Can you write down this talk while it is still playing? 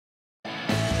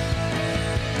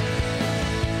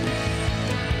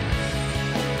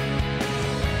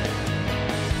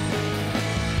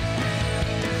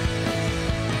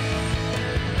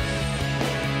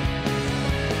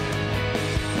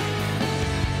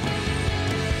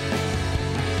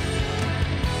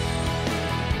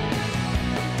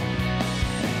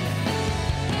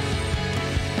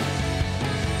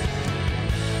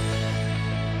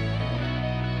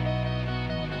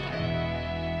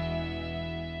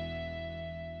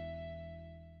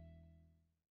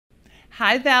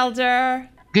Hi, Valder.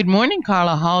 Good morning,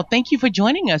 Carla Hall. Thank you for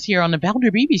joining us here on the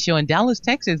Valder Beebe Show in Dallas,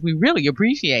 Texas. We really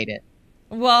appreciate it.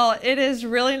 Well, it is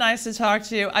really nice to talk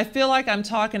to you. I feel like I'm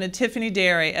talking to Tiffany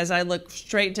Derry as I look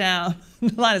straight down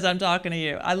the line as I'm talking to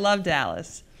you. I love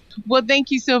Dallas. Well, thank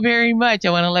you so very much. I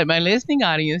want to let my listening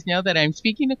audience know that I'm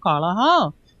speaking to Carla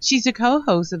Hall. She's a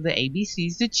co-host of the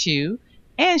ABC's The Chew,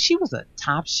 and she was a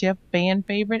Top Chef fan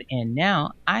favorite, and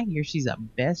now I hear she's a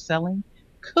best-selling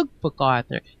cookbook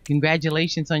author.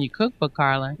 Congratulations on your cookbook,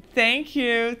 Carla. Thank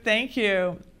you. Thank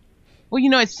you.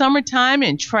 Well, it's summertime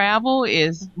and travel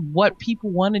is what people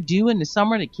want to do in the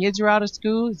summer. The kids are out of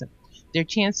school. It's their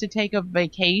chance to take a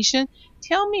vacation.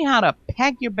 Tell me how to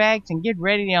pack your bags and get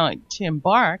ready to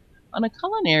embark on a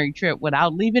culinary trip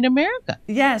without leaving America.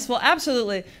 Yes, well,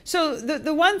 absolutely. So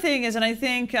the one thing is, and I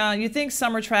think you think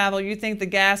summer travel, you think the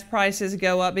gas prices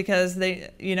go up because they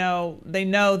know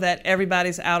that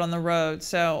everybody's out on the road.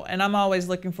 So, and I'm always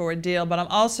looking for a deal, but I'm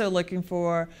also looking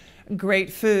for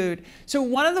great food. So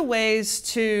one of the ways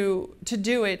to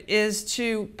do it is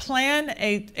to plan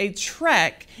a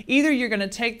trek. Either you're going to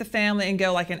take the family and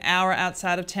go like an hour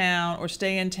outside of town, or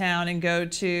stay in town and go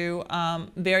to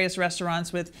various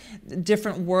restaurants with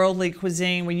different worldly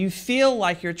cuisine where you feel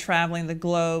like you're traveling the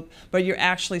globe, but you're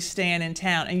actually staying in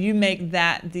town, and you make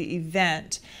that the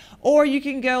event. Or you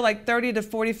can go like 30 to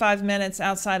 45 minutes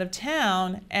outside of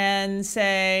town and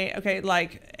say, okay,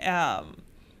 like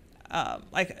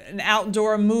an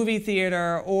outdoor movie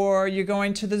theater, or you're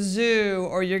going to the zoo,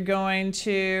 or you're going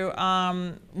to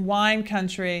wine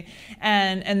country,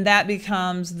 and that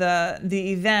becomes the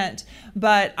event.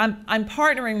 But I'm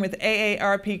partnering with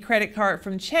AARP credit card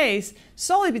from Chase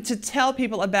solely to tell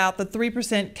people about the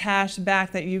 3% cash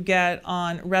back that you get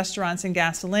on restaurants and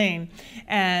gasoline,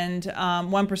 and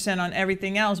 1% on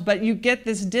everything else. But you get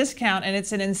this discount, and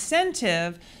it's an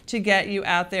incentive to get you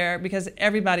out there because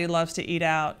everybody loves to eat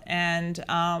out. And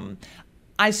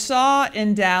I saw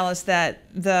in Dallas that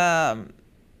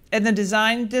in the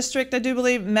design district, I do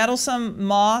believe, Meddlesome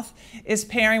Moth is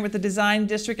pairing with the design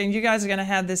district, and you guys are going to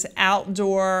have this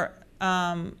outdoor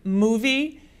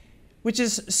movie, which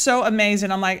is so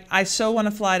amazing. I'm like, I so want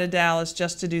to fly to Dallas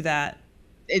just to do that.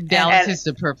 Dallas is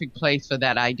the perfect place for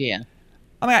that idea.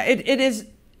 Oh my God,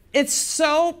 it's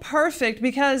so perfect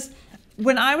because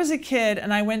when I was a kid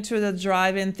and I went to the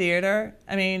drive-in theater,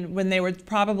 I mean, when they were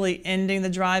probably ending the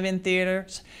drive-in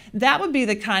theaters, that would be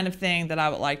the kind of thing that I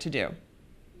would like to do.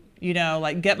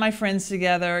 Like get my friends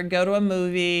together, go to a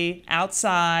movie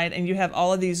outside, and you have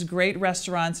all of these great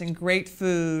restaurants and great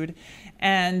food.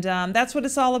 And that's what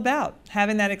it's all about,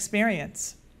 having that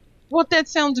experience. Well, that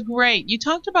sounds great. You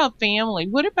talked about family.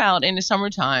 What about in the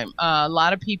summertime? A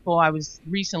lot of people I was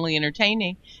recently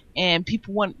entertaining, and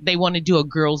people want to do a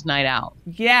girls' night out.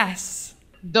 Yes.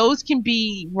 Those can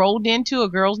be rolled into a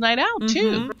girls' night out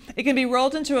too. It can be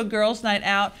rolled into a girls' night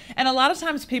out, and a lot of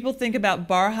times people think about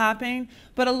bar hopping,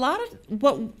 but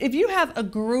if you have a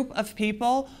group of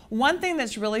people, one thing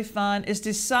that's really fun is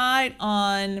decide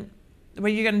on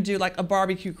where you're going to do like a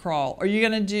barbecue crawl, or you're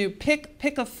going to do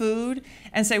pick a food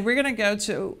and say we're going to go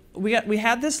to we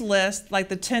have this list, like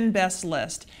the 10 best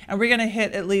list, and we're going to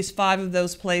hit at least 5 of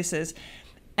those places.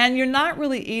 And you're not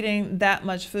really eating that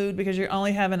much food because you're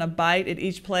only having a bite at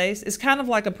each place. It's kind of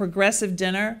like a progressive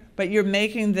dinner, but you're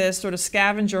making this sort of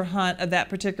scavenger hunt of that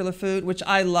particular food, which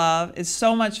I love. It's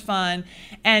so much fun.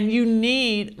 And you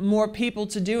need more people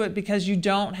to do it because you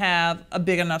don't have a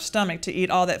big enough stomach to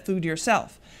eat all that food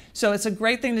yourself. So it's a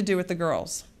great thing to do with the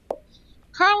girls.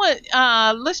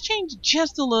 Carla, let's change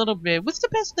just a little bit. What's the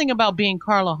best thing about being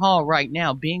Carla Hall right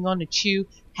now? Being on the Chew,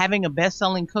 having a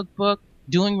best-selling cookbook,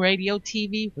 doing radio,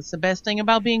 TV. What's the best thing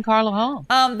about being Carla Hall?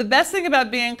 The best thing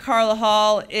about being Carla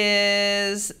Hall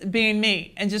is being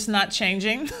me and just not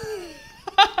changing.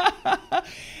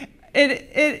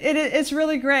 It's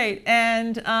really great,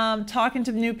 and talking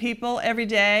to new people every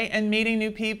day, and meeting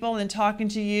new people, and talking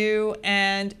to you,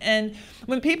 and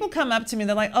when people come up to me,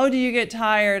 they're like, "Oh, do you get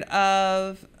tired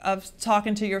of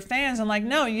talking to your fans?" I'm like,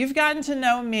 "No, you've gotten to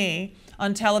know me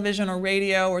on television or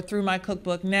radio or through my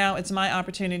cookbook. Now it's my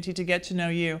opportunity to get to know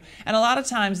you." And a lot of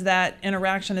times that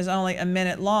interaction is only a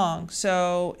minute long,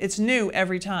 so it's new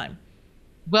every time.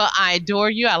 Well, I adore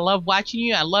you. I love watching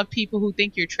you. I love people who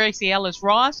think you're Tracy Ellis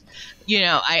Ross.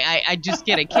 I just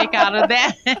get a kick out of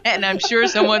that, and I'm sure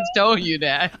someone's told you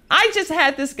that. I just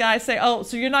had this guy say, "Oh,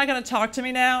 so you're not going to talk to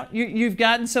me now? You've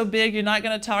gotten so big, you're not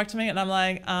going to talk to me?" And I'm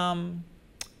like,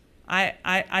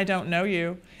 I don't know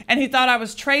you. And he thought I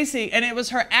was Tracy, and it was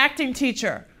her acting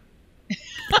teacher.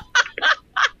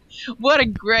 What a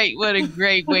great way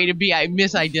to be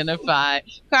misidentified.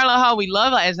 Carla Hall, we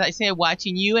love, as I said,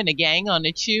 watching you and the gang on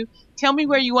the Chew. Tell me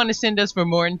where you want to send us for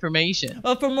more information.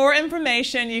 Well, for more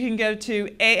information, you can go to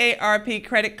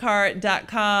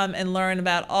aarpcreditcard.com and learn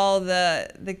about all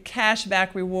the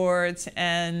cashback rewards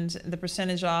and the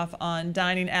percentage off on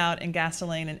dining out and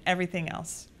gasoline and everything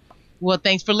else. Well,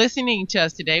 thanks for listening to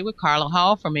us today with Carla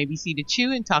Hall from ABC The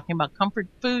Chew and talking about comfort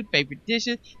food, favorite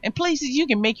dishes, and places you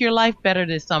can make your life better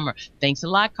this summer. Thanks a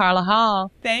lot, Carla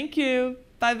Hall. Thank you.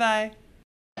 Bye-bye.